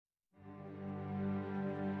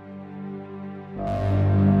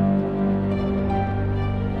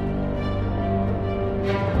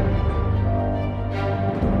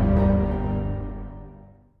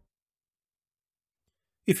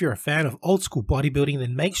If you're a fan of old school bodybuilding,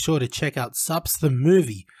 then make sure to check out Sups the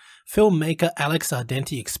Movie. Filmmaker Alex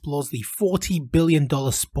Ardenti explores the $40 billion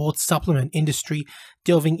sports supplement industry,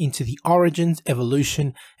 delving into the origins,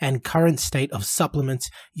 evolution, and current state of supplements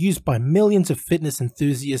used by millions of fitness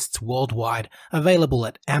enthusiasts worldwide, available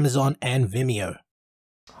at Amazon and Vimeo.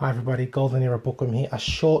 Hi everybody, Golden Era Bookworm here. A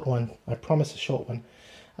short one, I promise a short one.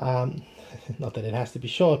 Not that it has to be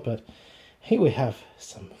short, but here we have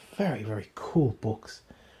some very, very cool books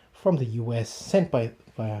from the US, sent by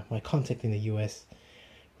my contact in the US,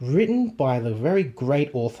 written by the very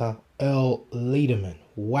great author Earle Liederman.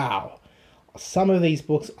 Wow! Some of these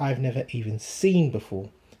books I've never even seen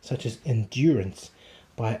before, such as Endurance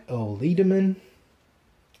by Earle Liederman.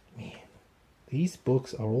 Man, these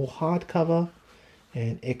books are all hardcover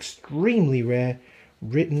and extremely rare,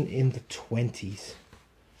 written in the 20s.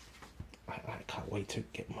 I can't wait to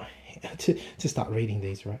get my to start reading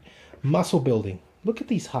these, right? Muscle Building. Look at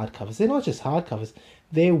these hardcovers. They're not just hardcovers,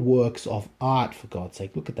 they're works of art, for God's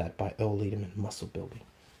sake. Look at that, by Earle Liederman, Muscle Building.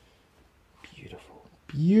 Beautiful,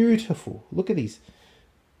 beautiful. Look at these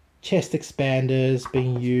chest expanders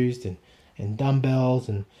being used, and dumbbells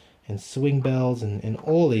and swing bells and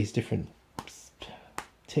all these different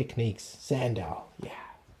techniques. Sandow,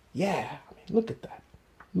 yeah. I mean, look at that.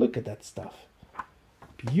 Look at that stuff.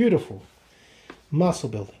 Beautiful. Muscle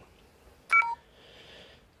Building.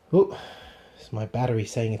 Oh, it's my battery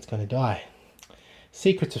saying it's going to die.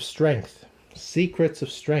 Secrets of Strength. Secrets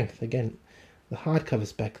of Strength. Again, the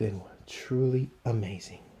hardcovers back then were truly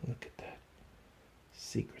amazing. Look at that.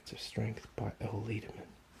 Secrets of Strength by Earle Liederman.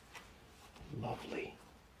 Lovely.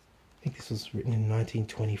 I think this was written in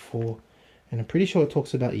 1924. And I'm pretty sure it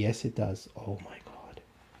talks about, yes it does. Oh my God.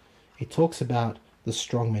 It talks about the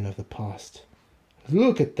strongmen of the past.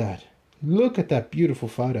 Look at that. Look at that beautiful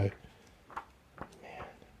photo. Man.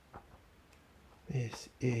 This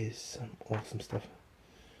is some awesome stuff.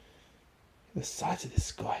 The size of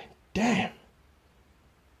this guy. Damn.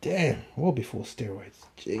 Damn. Well before steroids.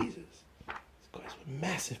 Jesus. These guys were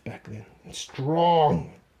massive back then. And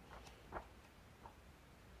strong.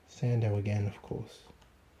 Sandow again, of course.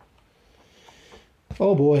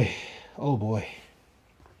 Oh boy. Oh boy.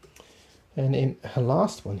 And in her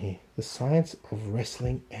last one here, The Science of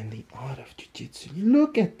Wrestling and the Art of Jiu-Jitsu.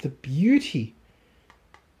 Look at the beauty.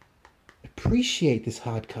 Appreciate this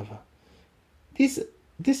hardcover.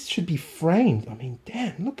 This should be framed. I mean,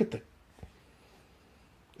 damn, look at the...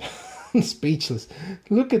 I'm speechless.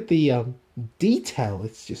 Look at the detail.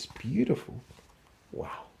 It's just beautiful.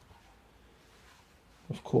 Wow.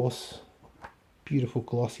 Of course, beautiful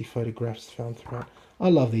glossy photographs found throughout. I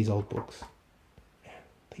love these old books.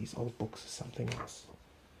 These old books are something else.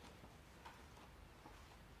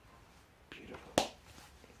 Beautiful.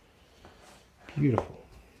 Beautiful.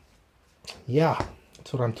 Yeah,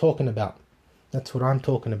 that's what I'm talking about. That's what I'm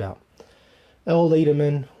talking about. Earle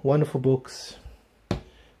Liederman, wonderful books.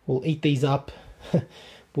 We'll eat these up.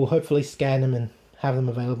 We'll hopefully scan them and have them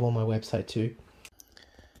available on my website too.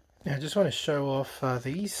 Now I just want to show off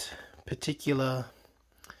these particular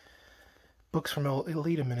books from Earle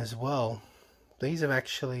Liederman as well. These have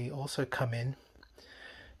actually also come in,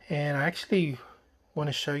 and I actually want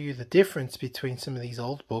to show you the difference between some of these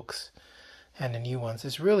old books and the new ones.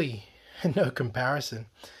 There's really no comparison,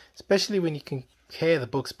 especially when you compare the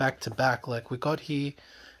books back to back. Like we got here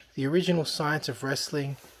the original Science of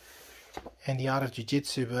Wrestling and the Art of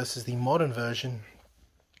Jiu-Jitsu versus the modern version,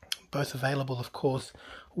 both available, of course.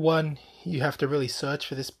 One, you have to really search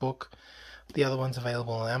for this book. The other one's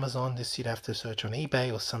available on Amazon. This you'd have to search on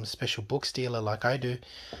eBay or some special books dealer like I do,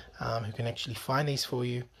 who can actually find these for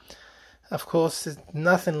you. Of course, there's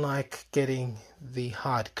nothing like getting the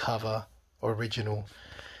hardcover original,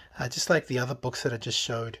 just like the other books that I just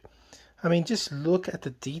showed. I mean, just look at the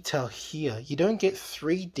detail here. You don't get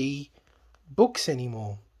 3D books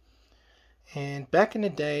anymore. And back in the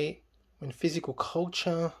day, when physical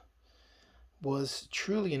culture was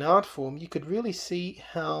truly an art form, you could really see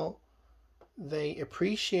how they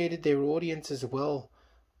appreciated their audience as well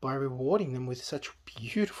by rewarding them with such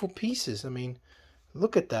beautiful pieces. I mean,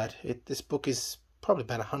 look at that. This book is probably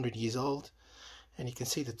about 100 years old, and you can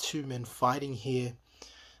see the two men fighting here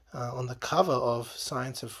on the cover of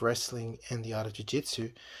Science of Wrestling and the Art of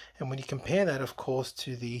Jiu-Jitsu. And when you compare that, of course,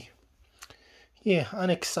 to the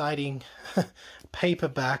unexciting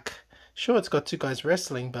paperback, sure, it's got two guys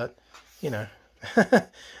wrestling, but you know,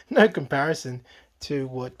 no comparison to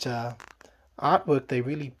what artwork they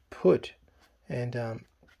really put, and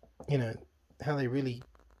you know, how they really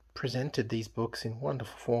presented these books in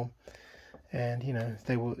wonderful form. And you know,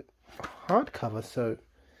 they were hardcover, so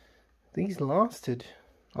these lasted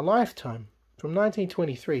a lifetime. from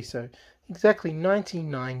 1923, so exactly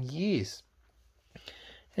 99 years.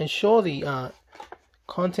 And sure, the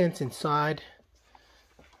contents inside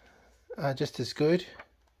are just as good.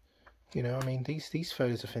 You know, I mean, these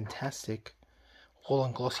photos are fantastic. All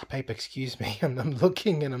on glossy paper, excuse me. I'm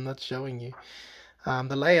looking and I'm not showing you.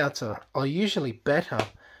 The layouts are usually better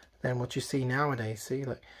than what you see nowadays. See,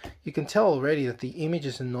 like, you can tell already that the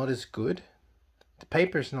images are not as good. The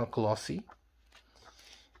paper is not glossy.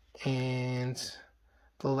 And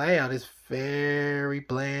the layout is very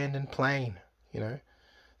bland and plain, you know.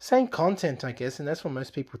 Same content, I guess, and that's what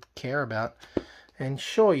most people care about. And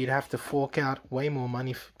sure, you'd have to fork out way more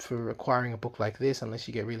money for acquiring a book like this, unless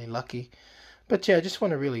you get really lucky. But yeah, I just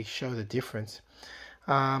want to really show the difference.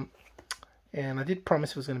 And I did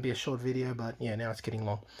promise it was going to be a short video, but yeah, now it's getting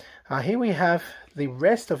long. Here we have the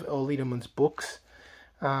rest of Earle Liederman's books.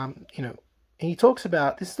 You know, he talks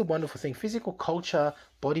about, this is the wonderful thing, physical culture,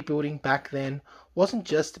 bodybuilding back then wasn't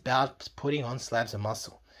just about putting on slabs of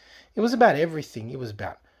muscle. It was about everything. It was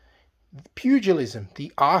about pugilism,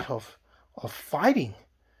 the art of fighting,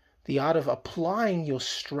 the art of applying your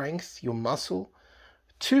strength, your muscle,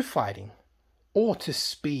 to fighting, or to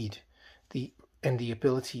speed, and the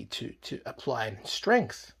ability to apply it in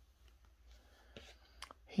strength.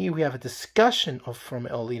 Here we have a discussion from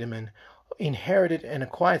Earle Liederman, inherited and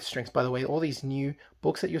acquired strengths. By the way, all these new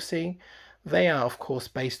books that you're seeing, they are of course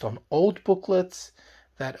based on old booklets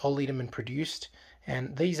that Earle Liederman produced,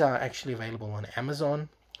 and these are actually available on Amazon,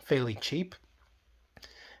 fairly cheap.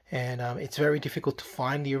 And it's very difficult to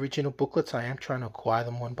find the original booklets. I am trying to acquire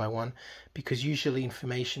them one by one, because usually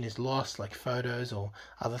information is lost, like photos or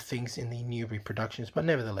other things in the new reproductions. But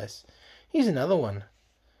nevertheless, here's another one.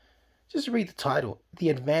 Just read the title, The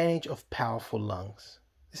Advantage of Powerful Lungs.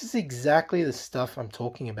 This is exactly the stuff I'm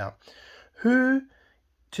talking about. Who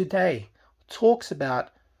today talks about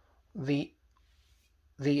the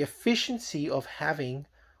efficiency of having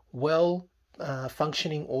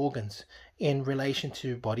functioning organs in relation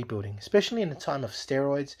to bodybuilding, especially in a time of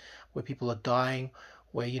steroids where people are dying,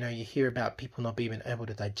 where, you know, you hear about people not being able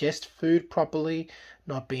to digest food properly,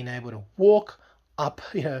 not being able to walk up,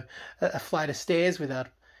 you know, a flight of stairs without,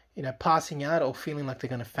 you know, passing out or feeling like they're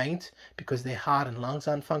going to faint because their heart and lungs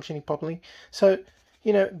aren't functioning properly. So,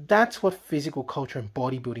 you know, that's what physical culture and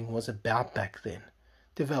bodybuilding was about back then.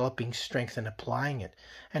 Developing strength and applying it,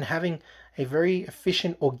 and having a very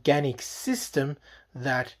efficient organic system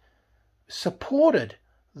that supported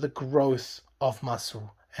the growth of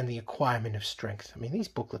muscle and the acquirement of strength. I mean, these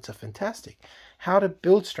booklets are fantastic. How to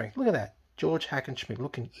build strength. Look at that. George Hackenschmidt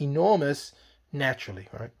looking enormous naturally,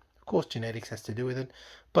 right? Of course, genetics has to do with it,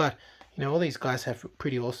 but, you know, all these guys have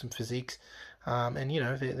pretty awesome physiques, and, you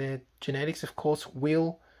know, their genetics, of course,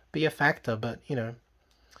 will be a factor, but, you know,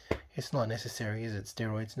 it's not necessary, is it?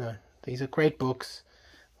 Steroids, no. These are great books.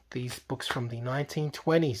 These books from the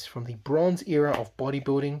 1920s, from the Bronze Era of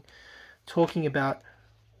bodybuilding, talking about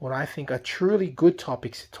what I think are truly good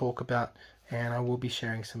topics to talk about, and I will be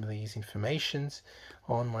sharing some of these informations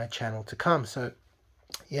on my channel to come. So,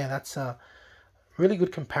 yeah, that's a really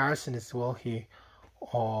good comparison as well here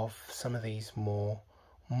of some of these more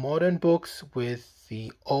modern books with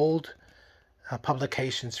the old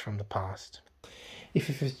publications from the past. If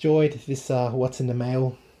you've enjoyed this What's in the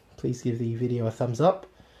Mail, please give the video a thumbs up.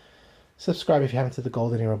 Subscribe if you haven't to the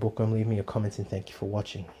Golden Era Bookworm. Leave me your comments and thank you for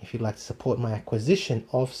watching. If you'd like to support my acquisition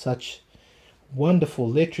of such wonderful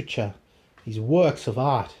literature, these works of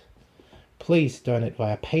art, please donate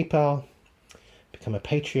via PayPal, become a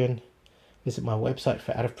Patreon, visit my website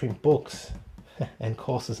for out-of-print books and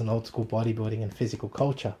courses on old school bodybuilding and physical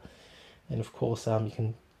culture. And of course, you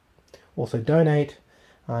can also donate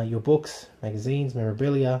your books, magazines,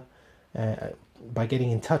 memorabilia by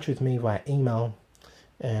getting in touch with me via email.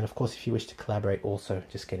 And of course, if you wish to collaborate, also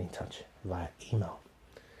just get in touch via email.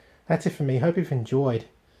 That's it for me. Hope you've enjoyed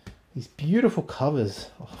these beautiful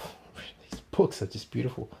covers. Oh, these books are just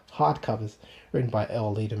beautiful. Hardcovers written by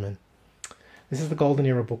Earle Liederman. This is the Golden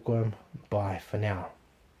Era Bookworm. Bye for now.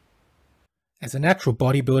 As a natural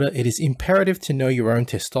bodybuilder, it is imperative to know your own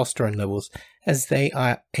testosterone levels, as they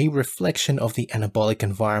are a reflection of the anabolic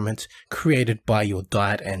environment created by your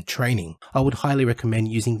diet and training. I would highly recommend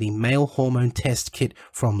using the male hormone test kit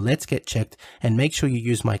from Let's Get Checked, and make sure you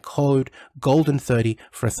use my code GOLDEN30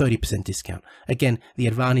 for a 30% discount. Again, the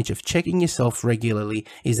advantage of checking yourself regularly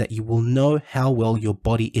is that you will know how well your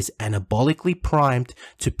body is anabolically primed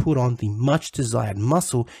to put on the much desired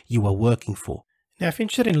muscle you are working for. Now, if you're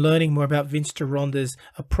interested in learning more about Vince Gironda's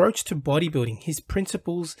approach to bodybuilding, his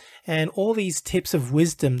principles, and all these tips of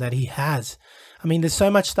wisdom that he has, I mean, there's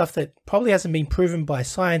so much stuff that probably hasn't been proven by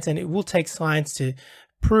science, and it will take science to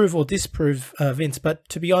prove or disprove Vince, but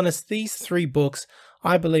to be honest, these 3 books,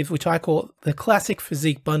 I believe, which I call the Classic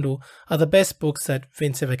Physique Bundle, are the best books that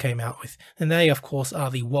Vince ever came out with. And they, of course, are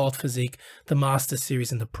the Wild Physique, the Master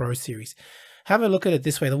Series, and the Pro Series. Have a look at it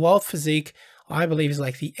this way. The Wild Physique, I believe, is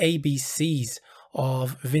like the ABCs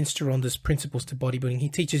of Vince Gironda's principles to bodybuilding. He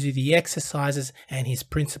teaches you the exercises and his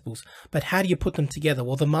principles. But how do you put them together?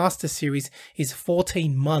 Well, the Master Series is a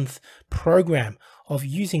 14-month program of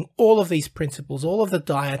using all of these principles, all of the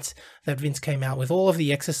diets that Vince came out with, all of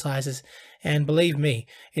the exercises. And believe me,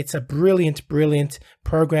 it's a brilliant, brilliant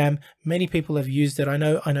program. Many people have used it. I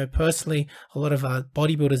know personally a lot of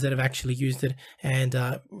bodybuilders that have actually used it and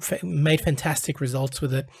made fantastic results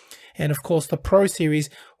with it. And of course, the Pro Series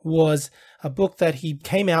was a book that he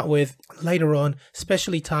came out with later on,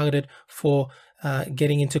 specially targeted for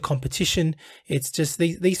getting into competition. It's just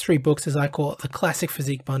these 3 books, as I call it, the Classic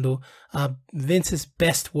Physique Bundle, Vince's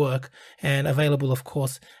best work, and available, of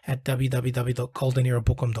course, at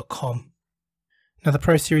www.goldenerabookworm.com. Now, the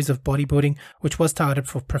Pro Series of Bodybuilding, which was targeted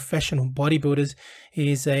for professional bodybuilders,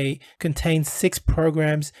 contains 6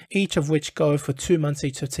 programs, each of which go for 2 months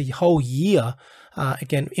each. So it's a whole year,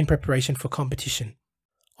 again, in preparation for competition.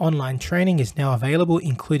 Online training is now available,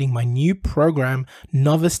 including my new program,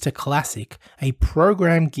 Novice to Classic, a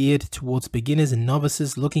program geared towards beginners and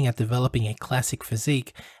novices looking at developing a classic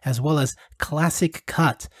physique, as well as Classic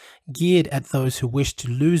Cut, geared at those who wish to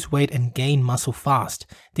lose weight and gain muscle fast.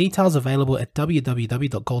 Details available at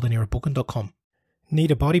www.goldenerabookworm.com. Need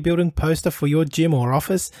a bodybuilding poster for your gym or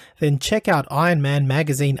office? Then check out Iron Man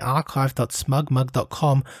Magazine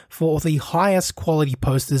archive.smugmug.com for the highest quality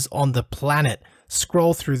posters on the planet.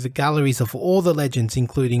 Scroll through the galleries of all the legends,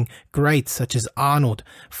 including greats such as Arnold,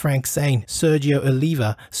 Frank Zane, Sergio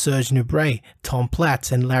Oliva, Serge Nubret, Tom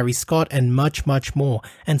Platz, and Larry Scott, and much, much more,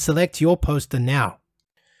 and select your poster now.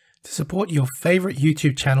 To support your favorite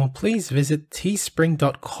YouTube channel, please visit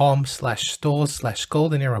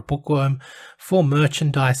teespring.com/stores/goldenerabookworm for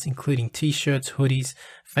merchandise, including t-shirts, hoodies,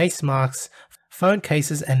 face masks, phone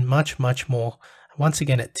cases, and much, much more. Once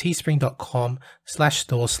again at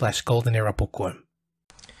teespring.com/stores/goldenerabookworm.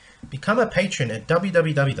 Become a patron at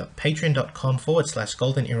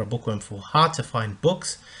www.patreon.com/goldenerabookworm for hard to find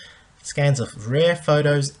books, scans of rare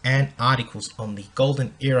photos, and articles on the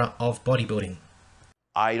golden era of bodybuilding.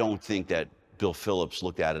 I don't think that Bill Phillips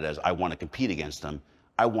looked at it as, I want to compete against them.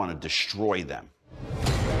 I want to destroy them.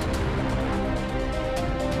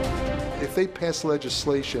 If they pass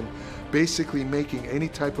legislation basically making any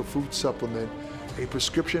type of food supplement a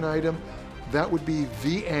prescription item, that would be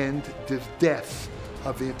the end, the death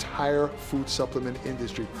of the entire food supplement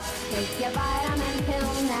industry. Take your vitamin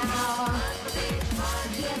pill now.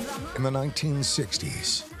 In the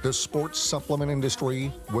 1960s, the sports supplement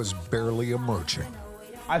industry was barely emerging.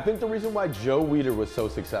 I think the reason why Joe Weider was so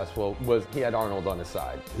successful was he had Arnold on his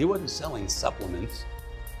side. He wasn't selling supplements.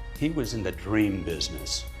 He was in the dream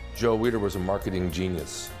business. Joe Weider was a marketing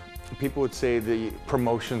genius. People would say the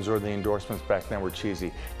promotions or the endorsements back then were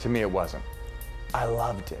cheesy. To me, it wasn't. I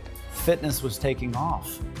loved it. Fitness was taking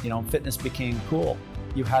off. You know, fitness became cool.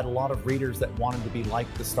 You had a lot of readers that wanted to be like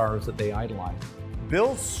the stars that they idolized.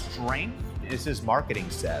 Bill's strength is his marketing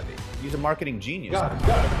savvy. He's a marketing genius. Got it.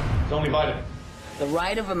 It's only vitamin. The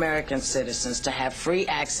right of American citizens to have free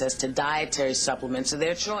access to dietary supplements of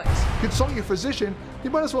their choice. Consult your physician.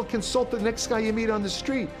 You might as well consult the next guy you meet on the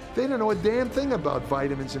street. They don't know a damn thing about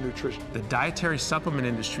vitamins and nutrition. The dietary supplement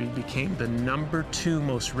industry became the #2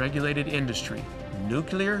 most regulated industry.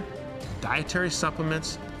 Nuclear, dietary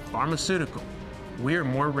supplements, pharmaceutical. We're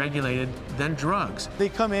more regulated than drugs. They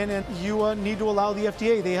come in and you need to allow the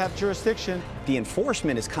FDA. They have jurisdiction. The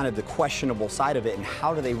enforcement is kind of the questionable side of it, and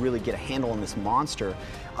how do they really get a handle on this monster?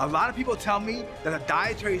 A lot of people tell me that the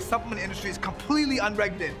dietary supplement industry is completely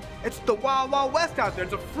unregulated. It's the wild, wild west out there.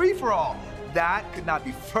 It's a free-for-all. That could not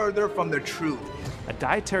be further from the truth. A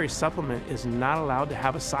dietary supplement is not allowed to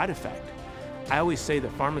have a side effect. I always say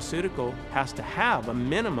that pharmaceutical has to have a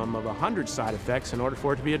minimum of 100 side effects in order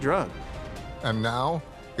for it to be a drug. And now,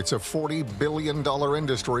 it's a $40 billion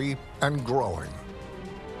industry and growing.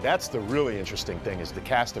 That's the really interesting thing, is the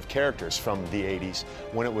cast of characters from the 80s,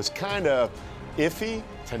 when it was kind of iffy,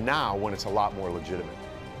 to now when it's a lot more legitimate.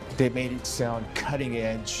 They made it sound cutting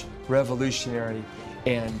edge, revolutionary,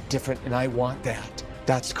 and different, and I want that.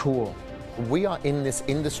 That's cool. We are in this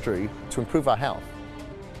industry to improve our health.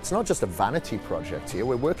 It's not just a vanity project here.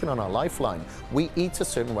 We're working on our lifeline. We eat a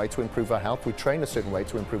certain way to improve our health. We train a certain way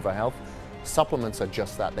to improve our health. Supplements are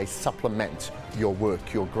just that. They supplement your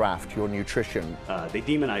work, your graft, your nutrition. They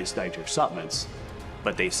demonize dietary supplements,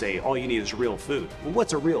 but they say all you need is real food. Well,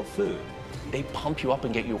 what's a real food? they pump you up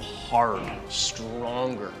and get you hard,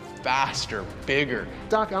 stronger, faster, bigger.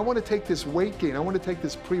 Doc, I want to take this weight gain. I want to take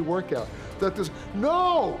this pre-workout.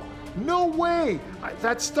 No way.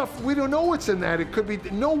 That stuff, we don't know what's in that. It could be,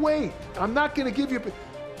 no way. I'm not going to give you,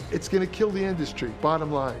 it's going to kill the industry,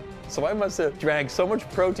 bottom line. So I must have drank so much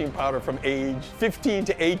protein powder from age 15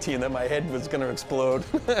 to 18 that my head was going to explode.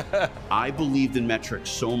 I believed in metrics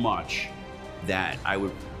so much that I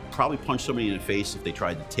would probably punch somebody in the face if they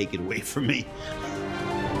tried to take it away from me.